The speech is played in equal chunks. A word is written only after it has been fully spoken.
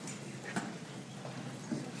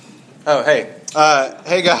Oh, hey.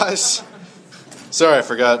 Hey, guys. Sorry, I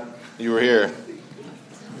forgot you were here.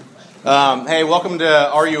 Hey, welcome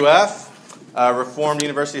to RUF, Reformed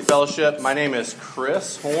University Fellowship. My name is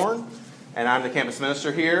Chris Horn, and I'm the campus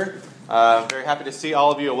minister here. Very happy to see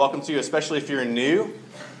all of you and welcome to you, especially if you're new.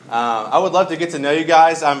 I would love to get to know you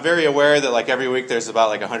guys. I'm very aware that every week there's about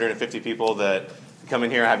 150 people that come in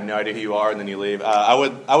here and have no idea who you are, and then you leave. I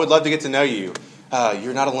would love to get to know you.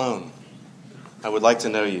 You're not alone. I would like to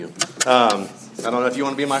know you. I don't know if you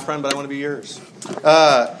want to be my friend, but I want to be yours.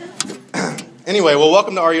 Anyway, well,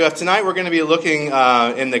 welcome to RUF. Tonight we're going to be looking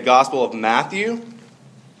in the Gospel of Matthew.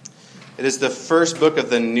 It is the first book of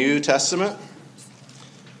the New Testament.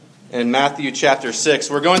 In Matthew chapter 6,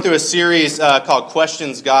 we're going through a series called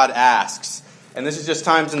Questions God Asks. And this is just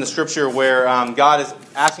times in the Scripture where God is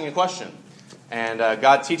asking a question. And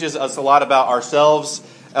God teaches us a lot about ourselves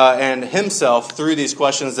and Himself through these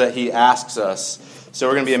questions that He asks us. So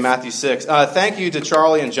we're going to be in Matthew 6. Thank you to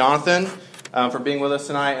Charlie and Jonathan for being with us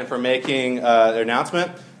tonight and for making their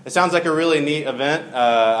announcement. It sounds like a really neat event.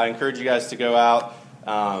 I encourage you guys to go out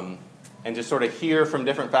and just sort of hear from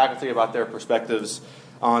different faculty about their perspectives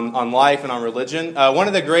on life and on religion. One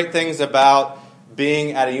of the great things about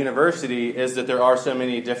being at a university is that there are so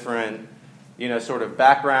many different sort of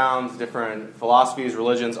backgrounds, different philosophies,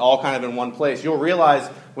 religions, all kind of in one place. You'll realize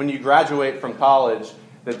when you graduate from college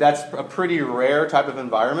that that's a pretty rare type of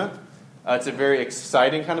environment. It's a very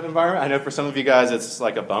exciting kind of environment. I know for some of you guys it's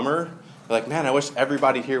like a bummer. You're like, man, I wish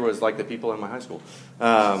everybody here was like the people in my high school.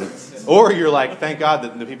 Or you're like, thank God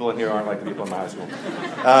that the people in here aren't like the people in my high school.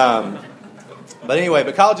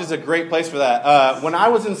 But college is a great place for that. When I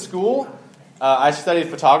was in school, I studied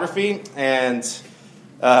photography, and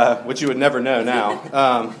which you would never know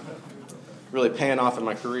now. Really paying off in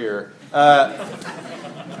my career.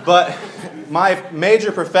 But my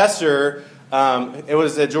major professor, it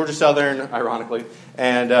was at Georgia Southern, ironically,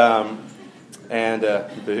 and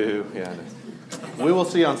boo, yeah. We will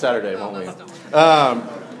see on Saturday, won't we?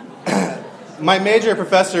 My major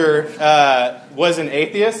professor was an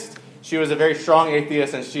atheist. She was a very strong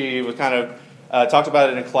atheist, and she was kind of talked about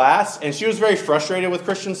it in class, and she was very frustrated with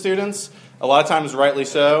Christian students. A lot of times, rightly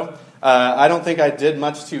so. I don't think I did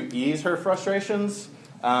much to ease her frustrations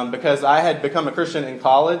because I had become a Christian in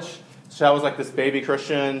college. So I was like this baby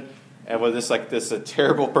Christian and with this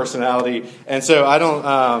terrible personality. And so I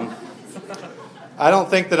don't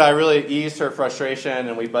think that I really eased her frustration,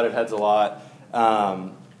 and we butted heads a lot.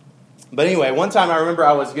 But anyway, one time I remember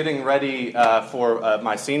I was getting ready for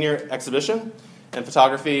my senior exhibition in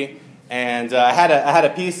photography, and I had a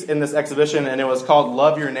piece in this exhibition, and it was called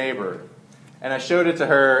 "Love Your Neighbor." And I showed it to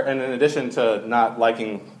her, and in addition to not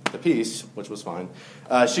liking the piece, which was fine,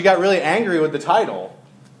 she got really angry with the title.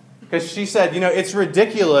 Because she said, it's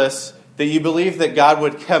ridiculous that you believe that God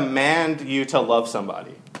would command you to love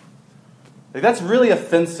somebody. That's really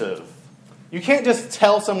offensive. You can't just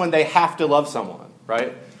tell someone they have to love someone,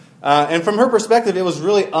 right? And from her perspective, it was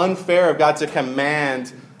really unfair of God to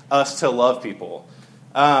command us to love people.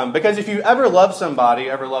 Because if you ever love somebody,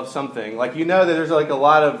 ever love something, you know that there's a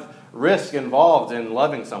lot of risk involved in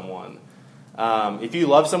loving someone. If you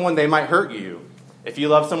love someone, they might hurt you. If you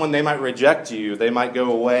love someone, they might reject you. They might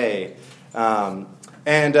go away. For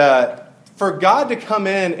God to come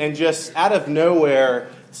in and just out of nowhere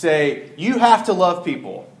say, you have to love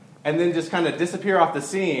people, and then just kind of disappear off the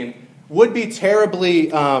scene would be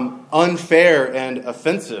terribly unfair and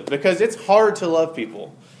offensive, because it's hard to love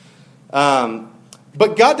people.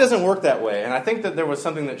 But God doesn't work that way, and I think that there was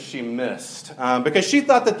something that she missed, because she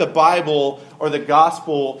thought that the Bible or the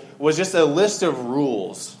gospel was just a list of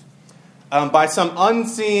rules by some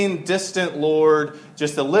unseen, distant Lord,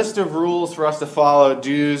 just a list of rules for us to follow,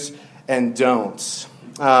 do's and don'ts.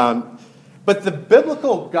 But the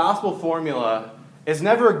biblical gospel formula is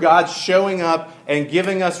never God showing up and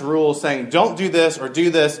giving us rules saying, don't do this or do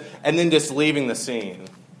this, and then just leaving the scene.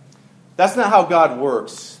 That's not how God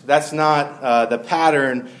works. That's not the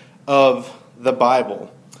pattern of the Bible.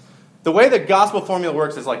 The way the gospel formula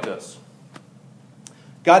works is like this.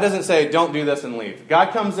 God doesn't say, don't do this and leave.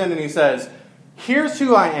 God comes in and He says, here's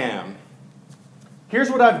who I am.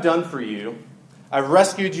 Here's what I've done for you. I've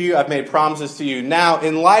rescued you. I've made promises to you. Now,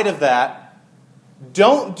 in light of that,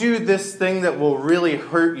 don't do this thing that will really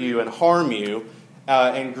hurt you and harm you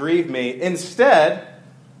and grieve me. Instead,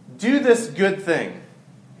 do this good thing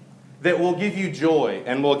that will give you joy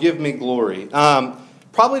and will give me glory.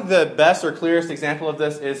 Probably the best or clearest example of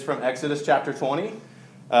this is from Exodus chapter 20.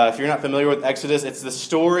 If you're not familiar with Exodus, it's the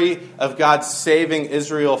story of God saving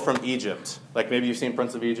Israel from Egypt. Maybe you've seen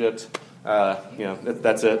Prince of Egypt.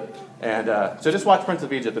 That's it. And so just watch Prince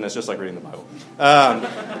of Egypt, and it's just like reading the Bible.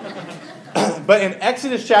 But in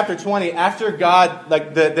Exodus chapter 20, after God,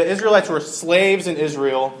 like the Israelites were slaves in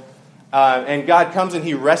Israel, and God comes and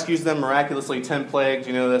he rescues them miraculously, 10 plagues,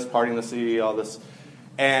 you know this, parting the sea, all this.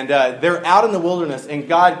 And they're out in the wilderness, and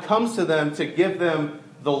God comes to them to give them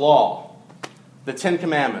the law, the 10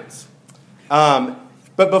 commandments.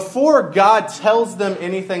 But before God tells them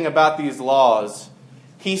anything about these laws,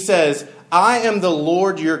 he says, I am the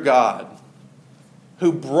Lord your God,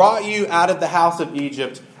 who brought you out of the house of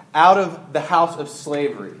Egypt, out of the house of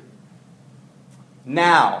slavery.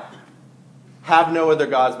 Now, have no other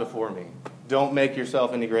gods before me. Don't make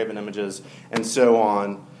yourself any graven images, and so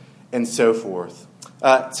on and so forth.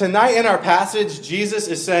 Tonight in our passage, Jesus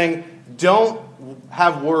is saying, don't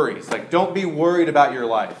have worries. Like, don't be worried about your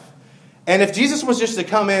life. And if Jesus was just to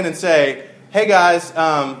come in and say, hey guys,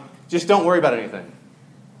 just don't worry about anything.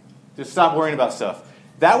 Just stop worrying about stuff.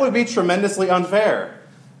 That would be tremendously unfair.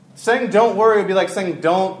 Saying don't worry would be like saying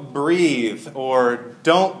don't breathe or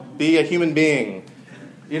don't be a human being.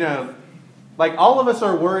 You know, like all of us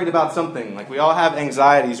are worried about something. Like we all have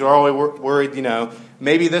anxieties. We're always worried, you know,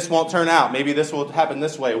 maybe this won't turn out. Maybe this will happen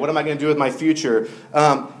this way. What am I going to do with my future?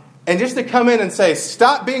 And just to come in and say,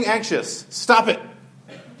 stop being anxious. Stop it.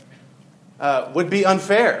 Would be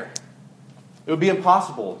unfair. It would be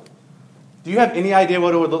impossible. Do you have any idea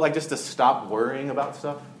what it would look like just to stop worrying about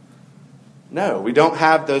stuff? No, we don't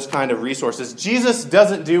have those kind of resources. Jesus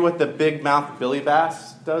doesn't do what the big mouth Billy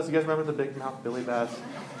Bass does. You guys remember the big mouth Billy Bass?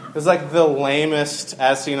 It was like the lamest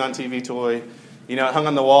as seen on TV toy. You know, it hung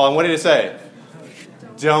on the wall. And what did it say?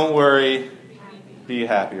 Don't worry, be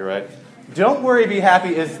happy, right? Don't worry, be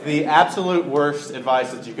happy is the absolute worst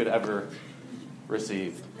advice that you could ever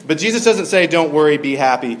receive. But Jesus doesn't say, don't worry, be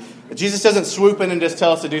happy. Jesus doesn't swoop in and just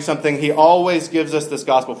tell us to do something. He always gives us this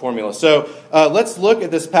gospel formula. So let's look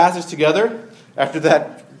at this passage together after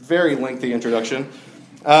that very lengthy introduction.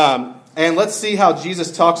 And let's see how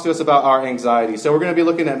Jesus talks to us about our anxiety. So we're going to be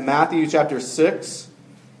looking at Matthew chapter 6,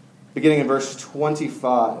 beginning in verse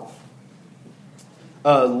 25.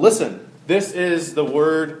 Listen, this is the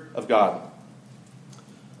word of God.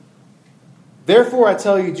 Therefore, I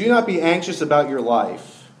tell you, do not be anxious about your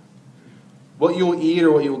life, what you will eat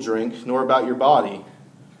or what you will drink, nor about your body,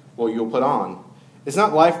 what you will put on. Is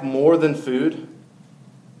not life more than food,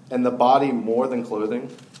 and the body more than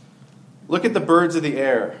clothing? Look at the birds of the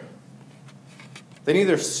air. They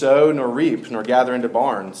neither sow nor reap nor gather into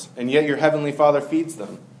barns, and yet your heavenly Father feeds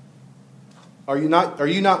them. Are you not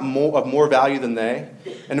of more value than they?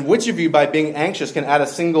 And which of you, by being anxious, can add a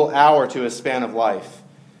single hour to his span of life?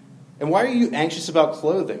 And why are you anxious about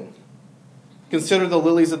clothing? Consider the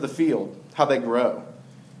lilies of the field, how they grow.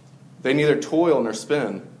 They neither toil nor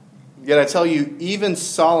spin. Yet I tell you, even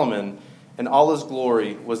Solomon in all his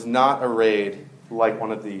glory was not arrayed like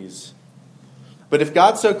one of these. But if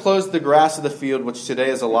God so clothes the grass of the field, which today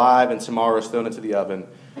is alive and tomorrow is thrown into the oven,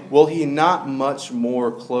 will he not much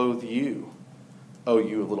more clothe you, O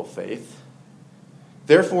you of little faith?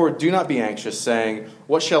 Therefore do not be anxious, saying,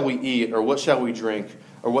 what shall we eat, or what shall we drink,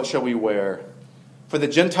 or what shall we wear? For the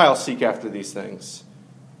Gentiles seek after these things,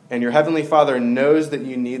 and your heavenly Father knows that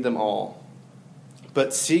you need them all.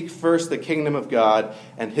 But seek first the kingdom of God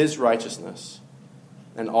and his righteousness,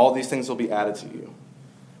 and all these things will be added to you.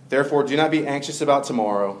 Therefore do not be anxious about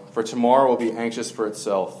tomorrow, for tomorrow will be anxious for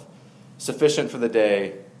itself. Sufficient for the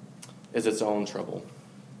day is its own trouble.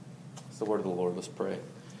 It's the word of the Lord. Let's pray.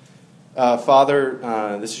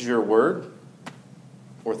 Father, this is your word.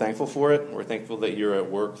 We're thankful for it. We're thankful that you're at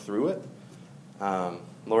work through it.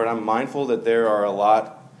 Lord, I'm mindful that there are a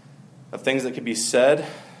lot of things that could be said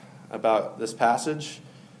about this passage.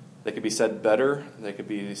 They could be said better. They could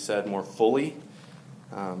be said more fully.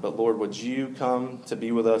 But Lord, would you come to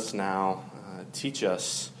be with us now? Teach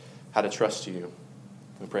us how to trust you.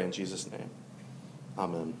 We pray in Jesus' name.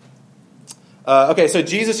 Amen. Okay, so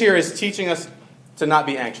Jesus here is teaching us to not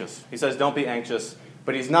be anxious. He says, don't be anxious.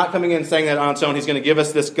 But he's not coming in saying that on its own. He's going to give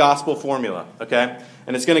us this gospel formula, okay?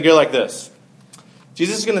 And it's going to go like this.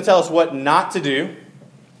 Jesus is going to tell us what not to do,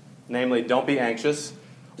 namely, don't be anxious.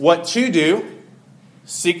 What to do,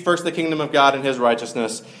 seek first the kingdom of God and his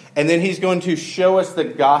righteousness. And then he's going to show us the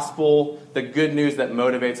gospel, the good news that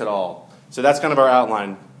motivates it all. So that's kind of our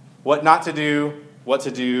outline. What not to do, what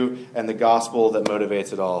to do, and the gospel that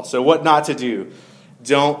motivates it all. So what not to do,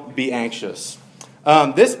 don't be anxious.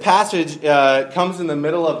 This passage comes in the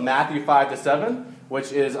middle of Matthew 5-7,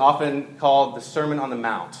 which is often called the Sermon on the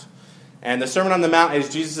Mount. And the Sermon on the Mount is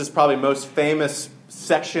Jesus' probably most famous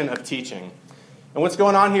section of teaching. And what's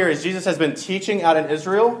going on here is Jesus has been teaching out in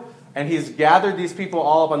Israel, and he's gathered these people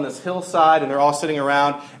all up on this hillside, and they're all sitting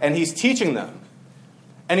around, and he's teaching them.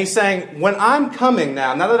 And he's saying, when I'm coming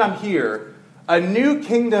now that I'm here, A new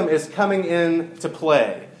kingdom is coming into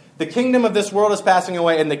play. The kingdom of this world is passing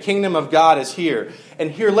away, and the kingdom of God is here.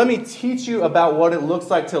 And here, let me teach you about what it looks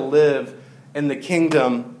like to live in the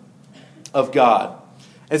kingdom of God.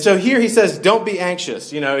 And so here he says, don't be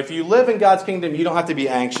anxious. If you live in God's kingdom, you don't have to be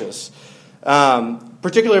anxious,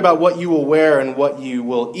 particularly about what you will wear and what you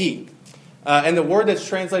will eat. And the word that's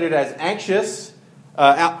translated as anxious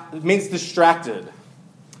means distracted.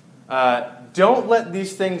 Don't let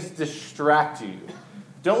these things distract you.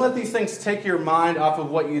 Don't let these things take your mind off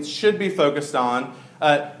of what you should be focused on.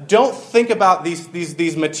 Don't think about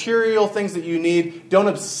these material things that you need. Don't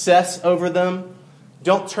obsess over them.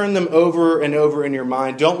 Don't turn them over and over in your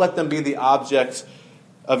mind. Don't let them be the object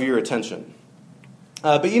of your attention.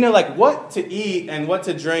 But what to eat and what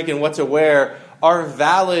to drink and what to wear are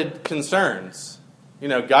valid concerns.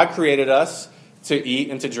 God created us to eat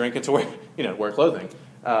and to drink and to wear clothing.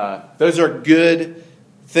 Those are good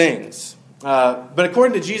things. But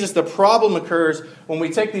according to Jesus, the problem occurs when we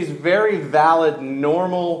take these very valid,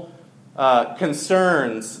 normal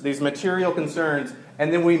concerns, these material concerns,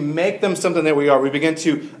 and then we make them something that we are. We begin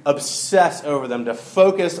to obsess over them, to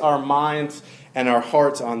focus our minds and our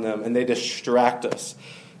hearts on them, and they distract us.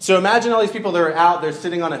 So imagine all these people that are out there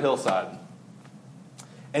sitting on a hillside.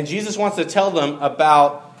 And Jesus wants to tell them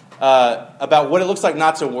about what it looks like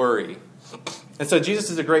not to worry. And so Jesus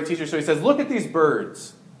is a great teacher, so he says, look at these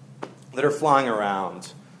birds that are flying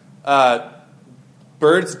around.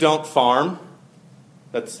 Birds don't farm.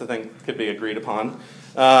 That's the thing that could be agreed upon.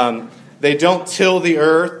 They don't till the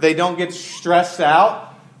earth. They don't get stressed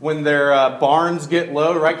out when their barns get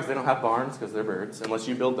low, right? Because they don't have barns because they're birds. Unless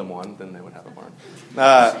you build them one, then they would have a barn.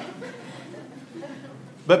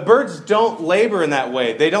 But birds don't labor in that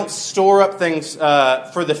way. They don't store up things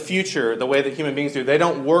for the future the way that human beings do. They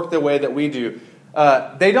don't work the way that we do.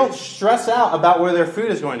 They don't stress out about where their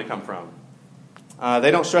food is going to come from.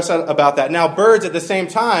 They don't stress out about that. Now, birds at the same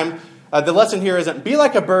time, the lesson here isn't be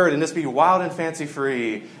like a bird and just be wild and fancy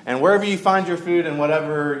free. And wherever you find your food and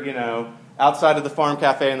whatever, outside of the farm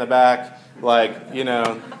cafe in the back,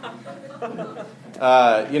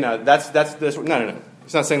 that's this. No.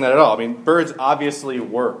 It's not saying that at all. I mean, birds obviously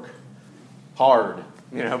work hard.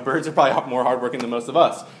 Birds are probably more hardworking than most of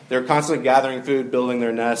us. They're constantly gathering food, building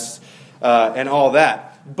their nests, and all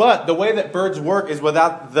that. But the way that birds work is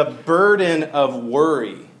without the burden of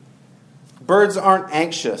worry. Birds aren't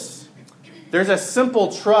anxious. There's a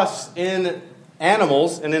simple trust in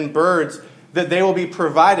animals and in birds that they will be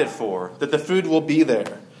provided for, that the food will be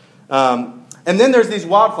there. And then there's these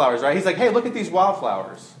wildflowers, right? He's like, hey, look at these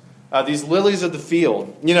wildflowers. These lilies of the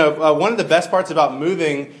field. One of the best parts about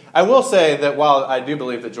moving, I will say that while I do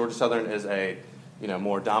believe that Georgia Southern is a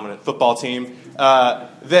more dominant football team,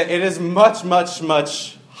 that it is much, much,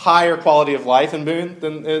 much higher quality of life in Boone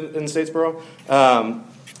than in Statesboro.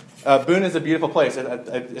 Boone is a beautiful place,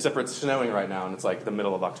 except for it's snowing right now, and it's like the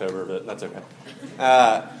middle of October, but that's okay.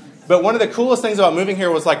 But one of the coolest things about moving here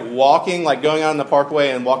was walking, going out on the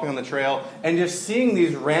parkway and walking on the trail, and just seeing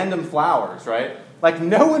these random flowers, right?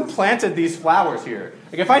 No one planted these flowers here.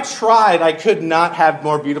 If I tried, I could not have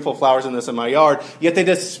more beautiful flowers than this in my yard, yet they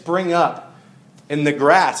just spring up in the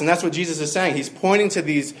grass. And that's what Jesus is saying. He's pointing to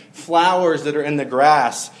these flowers that are in the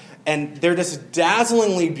grass, and they're just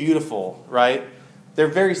dazzlingly beautiful, right? They're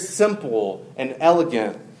very simple and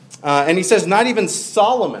elegant. And he says not even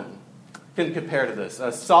Solomon can compare to this.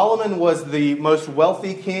 Solomon was the most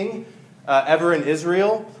wealthy king ever in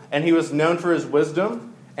Israel, and he was known for his wisdom.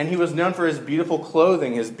 And he was known for his beautiful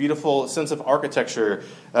clothing, his beautiful sense of architecture.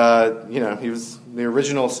 He was the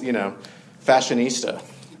original, fashionista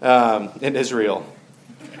in Israel.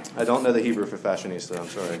 I don't know the Hebrew for fashionista, I'm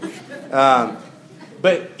sorry.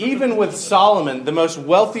 But even with Solomon, the most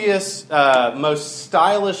wealthiest, most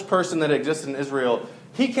stylish person that exists in Israel,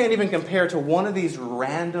 he can't even compare to one of these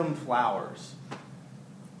random flowers.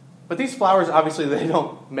 But these flowers, obviously, they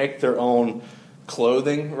don't make their own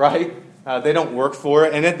clothing, right? They don't work for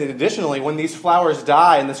it. And additionally, when these flowers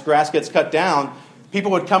die and this grass gets cut down,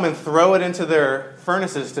 people would come and throw it into their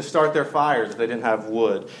furnaces to start their fires if they didn't have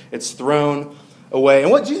wood. It's thrown away.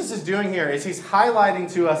 And what Jesus is doing here is he's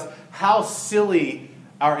highlighting to us how silly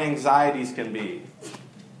our anxieties can be.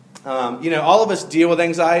 All of us deal with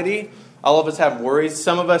anxiety. All of us have worries.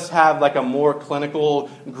 Some of us have a more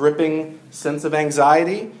clinical, gripping sense of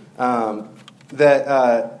anxiety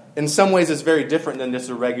that in some ways is very different than just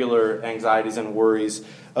the regular anxieties and worries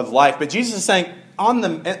of life. But Jesus is saying, on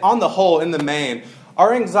the whole, in the main,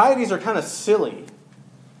 our anxieties are kind of silly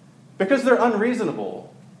because they're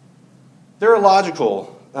unreasonable. They're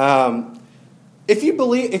illogical. If you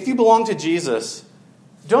belong to Jesus,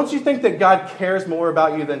 don't you think that God cares more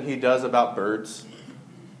about you than he does about birds?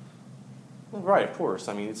 Well, right, of course.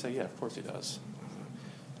 I mean, you'd say, yeah, of course he does.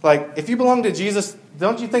 Like, if you belong to Jesus,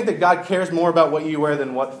 don't you think that God cares more about what you wear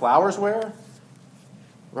than what flowers wear?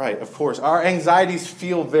 Right, of course. Our anxieties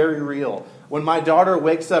feel very real. When my daughter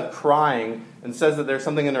wakes up crying and says that there's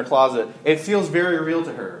something in her closet, it feels very real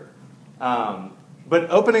to her. But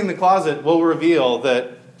opening the closet will reveal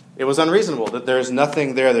that it was unreasonable, that there's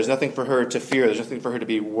nothing there. There's nothing for her to fear. There's nothing for her to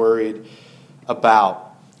be worried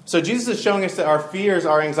about. So Jesus is showing us that our fears,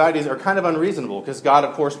 our anxieties are kind of unreasonable because God,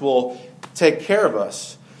 of course, will take care of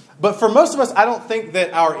us. But for most of us, I don't think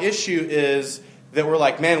that our issue is that we're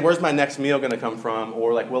like, man, where's my next meal going to come from?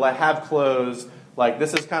 Or like, will I have clothes? Like,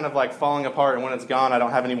 this is kind of like falling apart, and when it's gone, I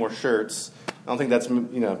don't have any more shirts. I don't think that's,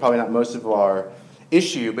 probably not most of our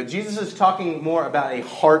issue. But Jesus is talking more about a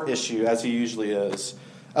heart issue, as he usually is.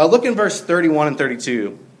 Look in verse 31 and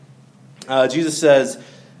 32. Jesus says,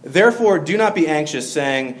 "Therefore do not be anxious,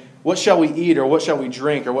 saying, what shall we eat, or what shall we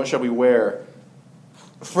drink, or what shall we wear?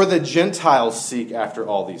 For the Gentiles seek after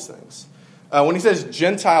all these things." When he says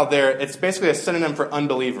Gentile there, it's basically a synonym for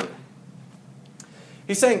unbeliever.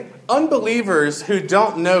 He's saying unbelievers who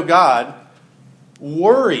don't know God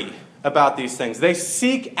worry about these things. They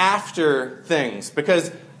seek after things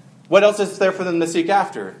because what else is there for them to seek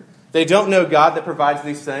after? They don't know God that provides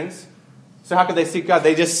these things. So how could they seek God?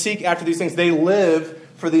 They just seek after these things. They live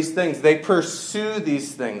for these things. They pursue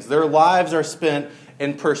these things. Their lives are spent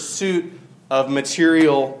in pursuit of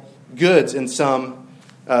material goods in some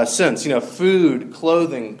sense. Food,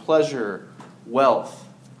 clothing, pleasure, wealth.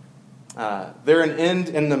 They're an end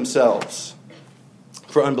in themselves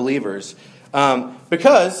for unbelievers.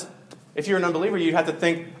 Because if you're an unbeliever, you have to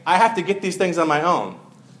think, I have to get these things on my own.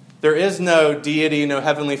 There is no deity, no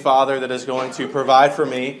heavenly Father that is going to provide for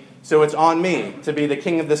me. So it's on me to be the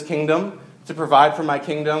king of this kingdom, to provide for my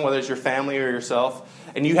kingdom, whether it's your family or yourself.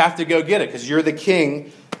 And you have to go get it because you're the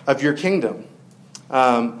king of your kingdom.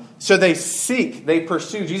 So they seek, they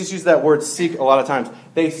pursue. Jesus used that word seek a lot of times.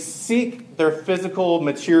 They seek their physical,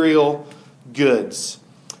 material goods.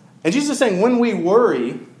 And Jesus is saying when we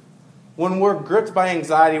worry, when we're gripped by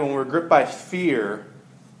anxiety, when we're gripped by fear,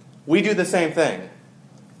 we do the same thing.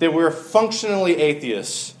 That we're functionally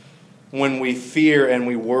atheists when we fear and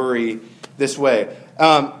we worry this way.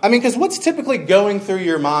 Because what's typically going through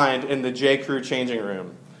your mind in the J. Crew changing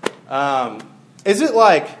room? Is it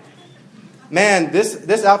like, man,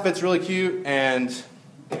 this outfit's really cute and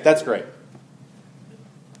that's great?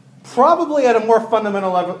 Probably at a more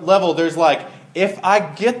fundamental level, there's like, if I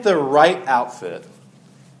get the right outfit,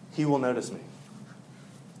 he will notice me.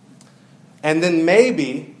 And then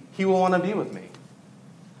maybe he will want to be with me.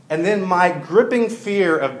 And then my gripping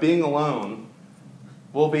fear of being alone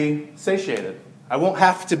will be satiated. I won't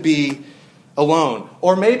have to be alone.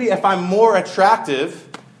 Or maybe if I'm more attractive,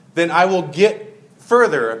 then I will get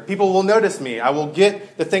further. People will notice me. I will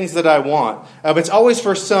get the things that I want. But it's always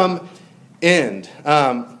for some end.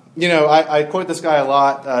 I quote this guy a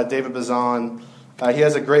lot, David Bazan. He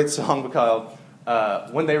has a great song called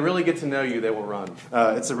When They Really Get to Know You, They Will Run.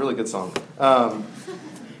 It's a really good song.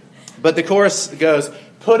 But the chorus goes,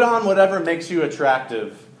 put on whatever makes you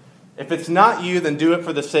attractive. If it's not you, then do it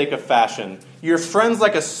for the sake of fashion. Your friends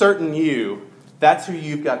like a certain you, that's who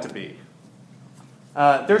you've got to be.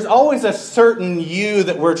 There's always a certain you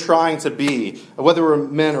that we're trying to be, whether we're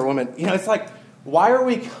men or women. It's like, why are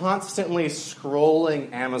we constantly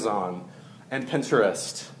scrolling Amazon and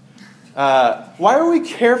Pinterest? Why are we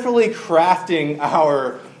carefully crafting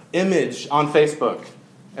our image on Facebook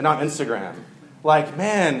and on Instagram? Like,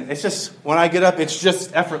 man, it's just, when I get up, it's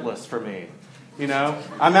just effortless for me.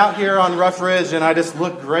 I'm out here on Rough Ridge and I just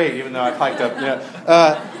look great, even though I hiked up.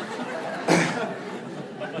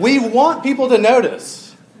 We want people to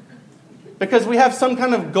notice because we have some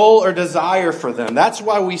kind of goal or desire for them. That's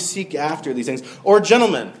why we seek after these things. Or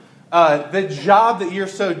gentlemen, the job that you're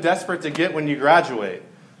so desperate to get when you graduate,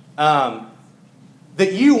 that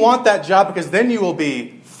you want that job because then you will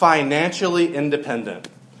be financially independent.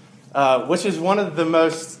 Which is one of the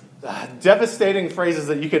most devastating phrases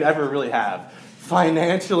that you could ever really have.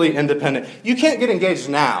 Financially independent. You can't get engaged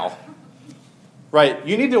now. Right?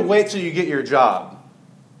 You need to wait till you get your job.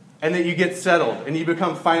 And then you get settled. And you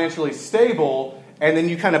become financially stable. And then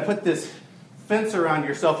you kind of put this fence around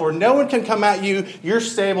yourself where no one can come at you. You're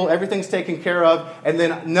stable. Everything's taken care of. And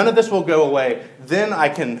then none of this will go away. Then I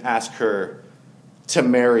can ask her to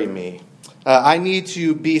marry me. I need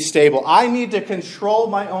to be stable. I need to control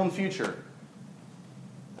my own future.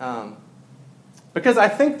 Because I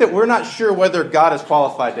think that we're not sure whether God is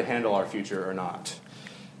qualified to handle our future or not.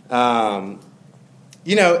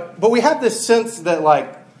 But we have this sense that,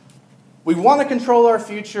 like, we want to control our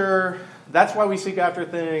future. That's why we seek after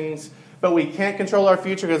things. But we can't control our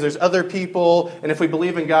future because there's other people. And if we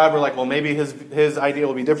believe in God, we're like, well, maybe his idea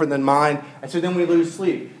will be different than mine. And so then we lose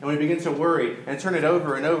sleep. And we begin to worry and turn it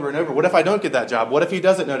over and over and over. What if I don't get that job? What if he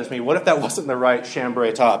doesn't notice me? What if that wasn't the right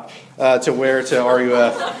chambray top to wear to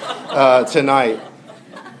RUF tonight?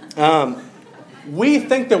 We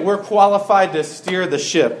think that we're qualified to steer the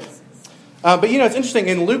ship. But it's interesting.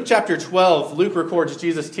 In Luke chapter 12, Luke records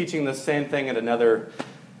Jesus teaching the same thing at another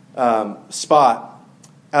spot.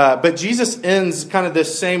 But Jesus ends kind of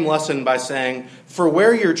this same lesson by saying, "For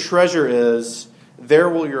where your treasure is, there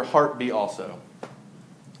will your heart be also."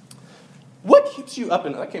 What keeps you up?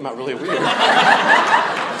 That came out really weird.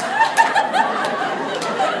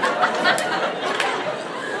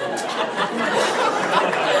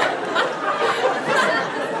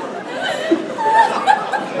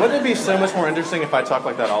 Wouldn't it be so much more interesting if I talked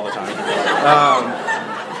like that all the time?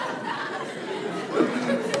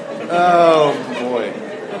 Oh, boy.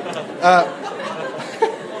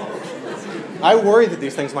 I worry that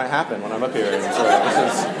these things might happen when I'm up here. And so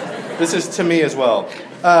this is to me as well.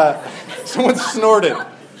 Someone snorted.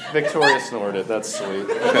 Victoria snorted. That's sweet.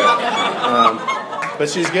 Okay. But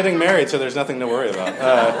she's getting married, so there's nothing to worry about.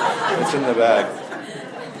 It's in the bag.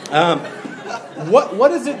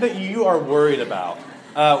 What is it that you are worried about?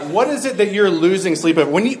 What is it that you're losing sleep over?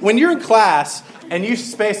 When you're in class and you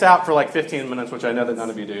space out for like 15 minutes, which I know that none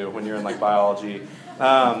of you do when you're in like biology,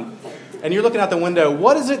 and you're looking out the window,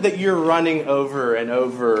 what is it that you're running over and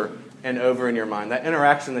over and over in your mind? That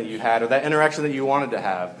interaction that you had, or that interaction that you wanted to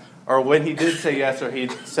have, or when he did say yes, or he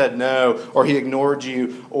said no, or he ignored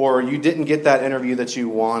you, or you didn't get that interview that you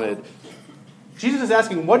wanted. Jesus is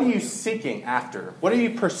asking, what are you seeking after? What are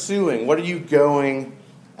you pursuing? What are you going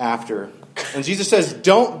after? And Jesus says,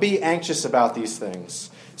 don't be anxious about these things.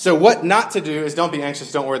 So what not to do is don't be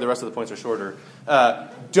anxious. Don't worry, the rest of the points are shorter.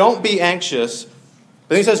 Don't be anxious.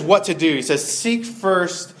 But he says what to do. He says, seek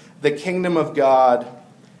first the kingdom of God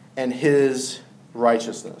and his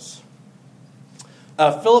righteousness.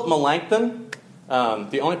 Philip Melanchthon,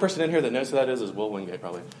 the only person in here that knows who that is Will Wingate,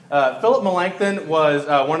 probably. Philip Melanchthon was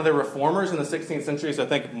one of the reformers in the 16th century. So I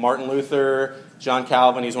think Martin Luther, John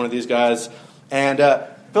Calvin, he's one of these guys. And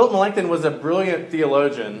Philip Melanchthon was a brilliant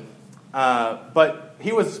theologian, but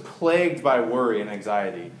he was plagued by worry and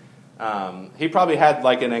anxiety. He probably had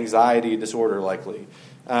like an anxiety disorder, likely,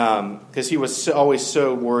 because he was always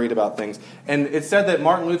so worried about things. And it said that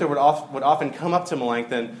Martin Luther would often come up to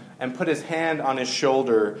Melanchthon and put his hand on his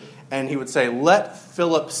shoulder, and he would say, "Let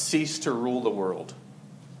Philip cease to rule the world."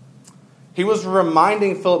 He was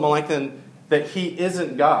reminding Philip Melanchthon that he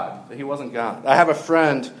isn't God, that he wasn't God. I have a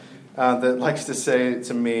friend that likes to say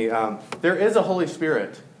to me, there is a Holy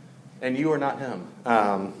Spirit, and you are not him.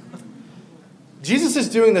 Jesus is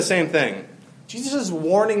doing the same thing. Jesus is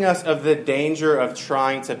warning us of the danger of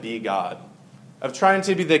trying to be God, of trying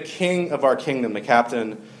to be the king of our kingdom, the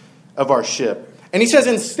captain of our ship. And he says,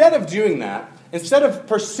 instead of doing that, instead of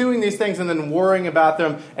pursuing these things and then worrying about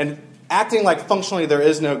them and acting like functionally there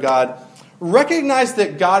is no God, recognize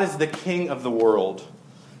that God is the king of the world.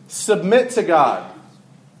 Submit to God.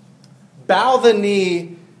 Bow the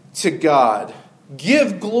knee to God.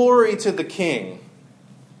 Give glory to the King.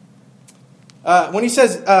 When he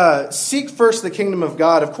says, seek first the kingdom of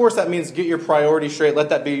God, of course that means get your priorities straight. Let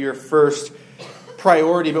that be your first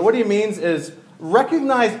priority. But what he means is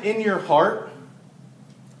recognize in your heart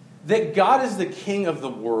that God is the king of the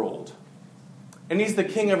world. And he's the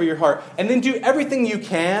king over your heart. And then do everything you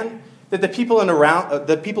can that the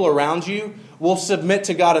people around you will submit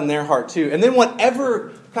to God in their heart too. And then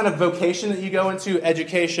whatever kind of vocation that you go into,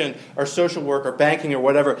 education or social work or banking or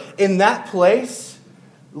whatever, in that place,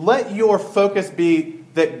 let your focus be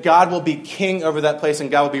that God will be king over that place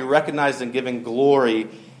and God will be recognized and given glory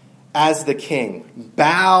as the king.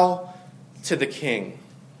 Bow to the king.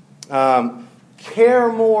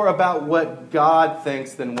 Care more about what God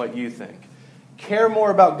thinks than what you think. Care more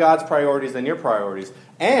about God's priorities than your priorities.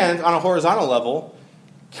 And on a horizontal level,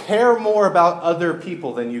 care more about other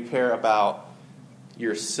people than you care about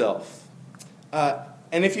yourself.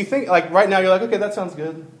 And if you think, like right now, you're like, okay, that sounds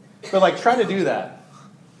good. But like, try to do that.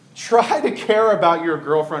 Try to care about your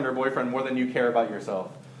girlfriend or boyfriend more than you care about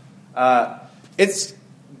yourself. It's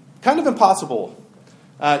kind of impossible.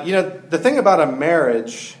 The thing about a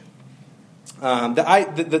marriage,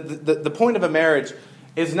 the point of a marriage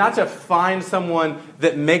is not to find someone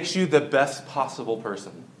that makes you the best possible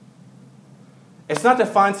person. It's not to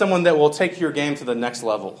find someone that will take your game to the next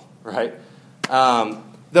level, right?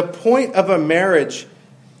 The point of a marriage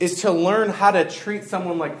is to learn how to treat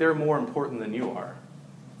someone like they're more important than you are.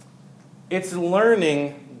 it's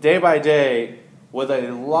learning day by day with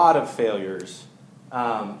a lot of failures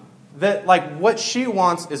that like what she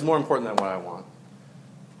wants is more important than what I want.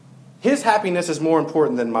 His happiness is more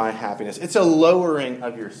important than my happiness. It's a lowering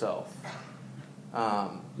of yourself,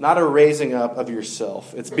 not a raising up of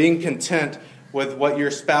yourself. It's being content with what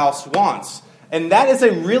your spouse wants. And that is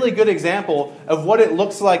a really good example of what it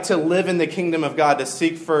looks like to live in the kingdom of God, to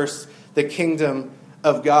seek first the kingdom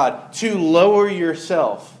of God, to lower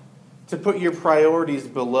yourself, to put your priorities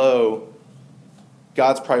below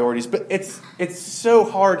God's priorities. But it's so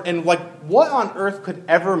hard. And like, what on earth could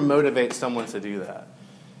ever motivate someone to do that?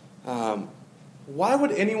 Why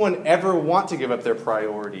would anyone ever want to give up their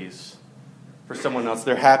priorities for someone else,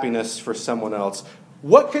 their happiness for someone else?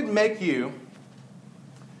 What could make you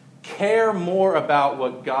care more about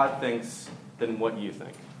what God thinks than what you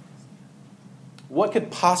think? What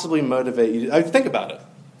could possibly motivate you? Think about it.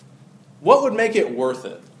 What would make it worth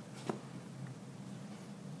it?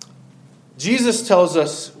 Jesus tells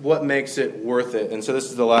us what makes it worth it. And so this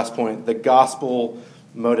is the last point, the gospel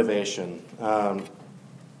motivation.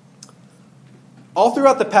 All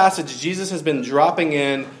throughout the passage, Jesus has been dropping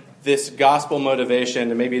in this gospel motivation,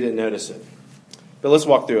 and maybe you didn't notice it. But let's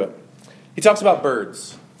walk through it. He talks about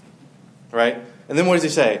birds, right? And then what does he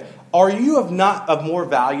say? Are you of more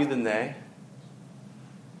value than they?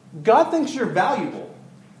 God thinks you're valuable.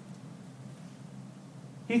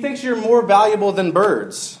 He thinks you're more valuable than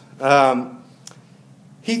birds.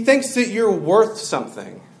 He thinks that you're worth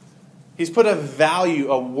something. He's put a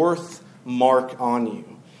value, a worth mark on you.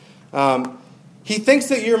 He thinks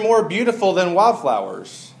that you're more beautiful than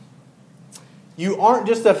wildflowers. You aren't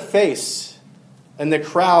just a face in the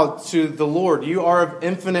crowd to the Lord. You are of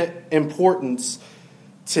infinite importance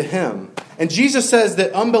to Him. And Jesus says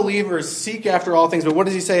that unbelievers seek after all things, but what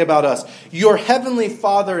does He say about us? Your heavenly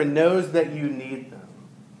Father knows that you need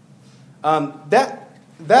them.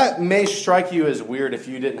 That may strike you as weird if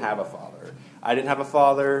you didn't have a father. I didn't have a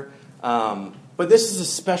father. But this is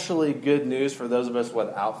especially good news for those of us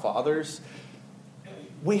without fathers.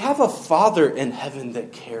 We have a Father in heaven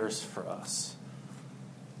that cares for us.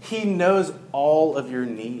 He knows all of your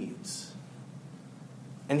needs.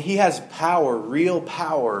 And He has power, real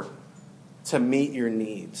power, to meet your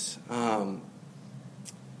needs. And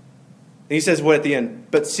He says what at the end?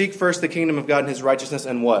 But seek first the kingdom of God and His righteousness,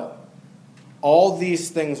 and what? All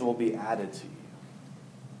these things will be added to you.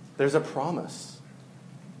 There's a promise.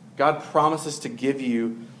 God promises to give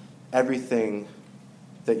you everything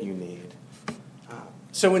that you need.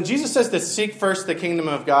 So when Jesus says to seek first the kingdom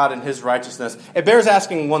of God and His righteousness, it bears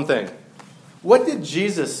asking one thing. What did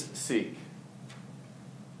Jesus seek?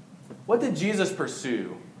 What did Jesus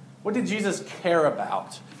pursue? What did Jesus care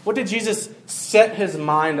about? What did Jesus set His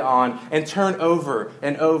mind on and turn over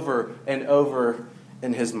and over and over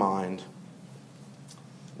in His mind?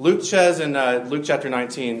 Luke says in Luke chapter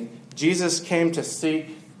 19, Jesus came to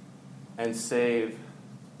seek and save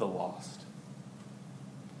the lost.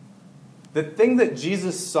 The thing that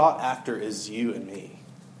Jesus sought after is you and me.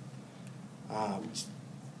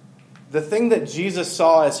 The thing that Jesus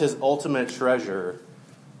saw as His ultimate treasure,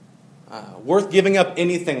 worth giving up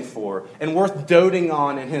anything for, and worth doting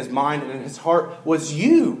on in His mind and in His heart, was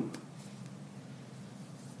you.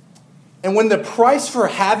 And when the price for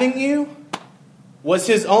having you was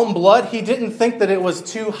His own blood, He didn't think that it was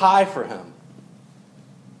too high for Him.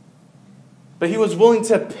 But He was willing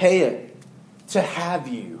to pay it to have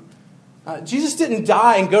you. Jesus didn't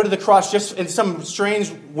die and go to the cross just in some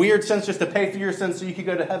strange, weird sense just to pay for your sins so you could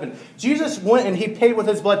go to heaven. Jesus went and He paid with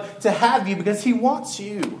His blood to have you because He wants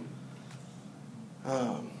you.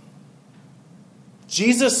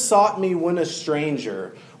 Jesus sought me when a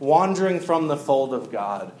stranger, wandering from the fold of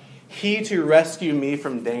God. He, to rescue me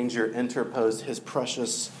from danger, interposed His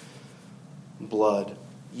precious blood.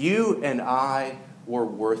 You and I were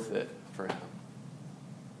worth it for Him.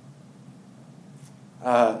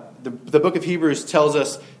 The book of Hebrews tells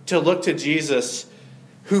us to look to Jesus,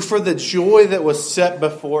 who for the joy that was set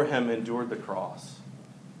before Him endured the cross.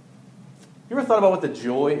 You ever thought about what the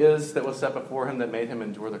joy is that was set before Him that made Him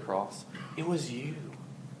endure the cross? It was you.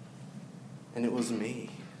 And it was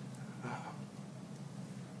me.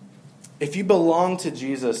 If you belong to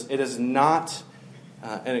Jesus, it is not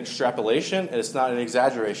an extrapolation, and it's not an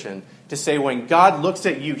exaggeration to say when God looks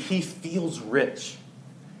at you, He feels rich,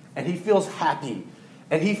 and He feels happy,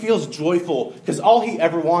 and He feels joyful, because all He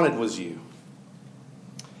ever wanted was you.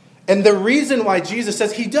 And the reason why Jesus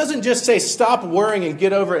says, He doesn't just say, stop worrying and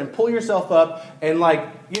get over it and pull yourself up and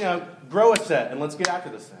grow a set and let's get after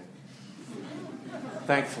this thing.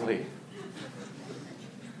 Thankfully.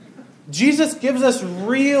 Jesus gives us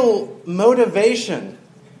real motivation.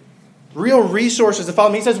 real resources to follow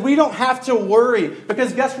him. He says we don't have to worry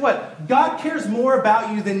because guess what? God cares more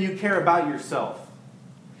about you than you care about yourself.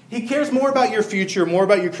 He cares more about your future, more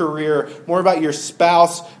about your career, more about your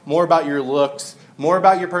spouse, more about your looks, more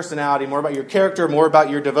about your personality, more about your character, more about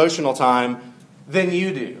your devotional time than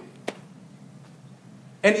you do.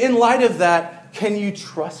 And in light of that, can you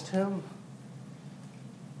trust him?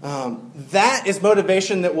 That is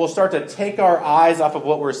motivation that will start to take our eyes off of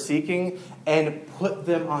what we're seeking and put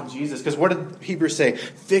them on Jesus. Because what did Hebrews say?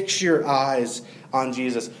 Fix your eyes on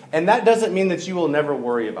Jesus. And that doesn't mean that you will never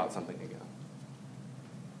worry about something again.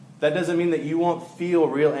 That doesn't mean that you won't feel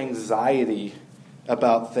real anxiety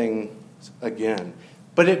about things again.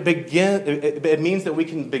 But it means that we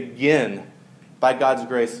can begin, by God's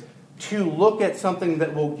grace, to look at something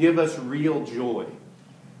that will give us real joy.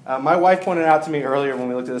 My wife pointed out to me earlier when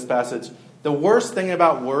we looked at this passage, the worst thing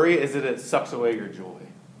about worry is that it sucks away your joy.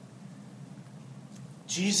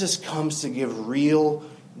 Jesus comes to give real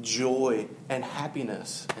joy and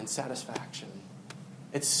happiness and satisfaction.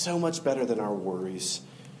 It's so much better than our worries.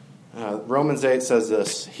 Romans 8 says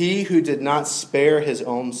this, "He who did not spare his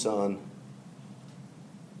own son,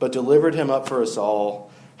 but delivered him up for us all,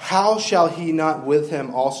 how shall he not with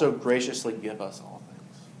him also graciously give us all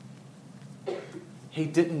things?" He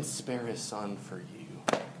didn't spare his son for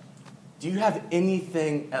you. Do you have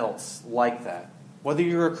anything else like that? Whether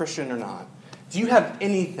you're a Christian or not. Do you have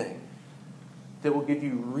anything that will give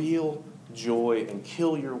you real joy and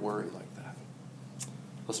kill your worry like that?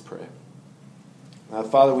 Let's pray.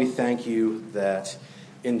 Father, we thank you that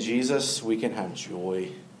in Jesus we can have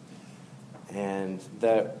joy. And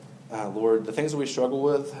that, Lord, the things that we struggle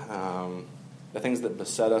with, the things that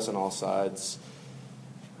beset us on all sides,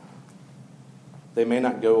 they may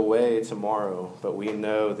not go away tomorrow, but we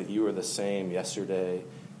know that you are the same yesterday,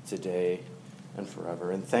 today, and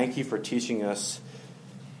forever. And thank you for teaching us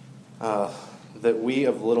that we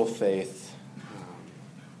of little faith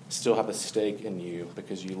still have a stake in you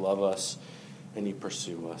because you love us and you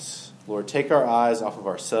pursue us. Lord, take our eyes off of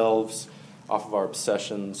ourselves, off of our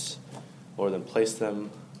obsessions, Lord, then place them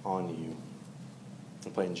on you. I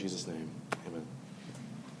pray in Jesus' name. Amen.